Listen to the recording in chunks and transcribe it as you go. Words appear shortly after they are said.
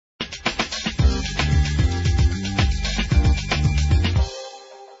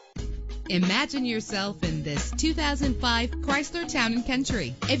Imagine yourself in this 2005 Chrysler Town &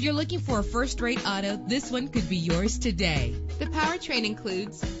 Country. If you're looking for a first-rate auto, this one could be yours today. The powertrain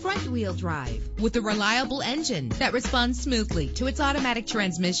includes front-wheel drive with a reliable engine that responds smoothly to its automatic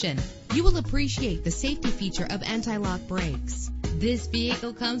transmission. You will appreciate the safety feature of anti-lock brakes. This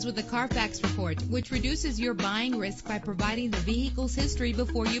vehicle comes with a Carfax report, which reduces your buying risk by providing the vehicle's history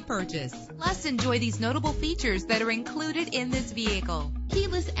before you purchase. Plus, enjoy these notable features that are included in this vehicle: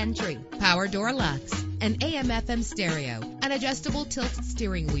 keyless entry, power door locks, an AM/FM stereo, an adjustable tilt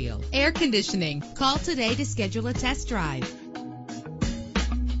steering wheel, air conditioning. Call today to schedule a test drive.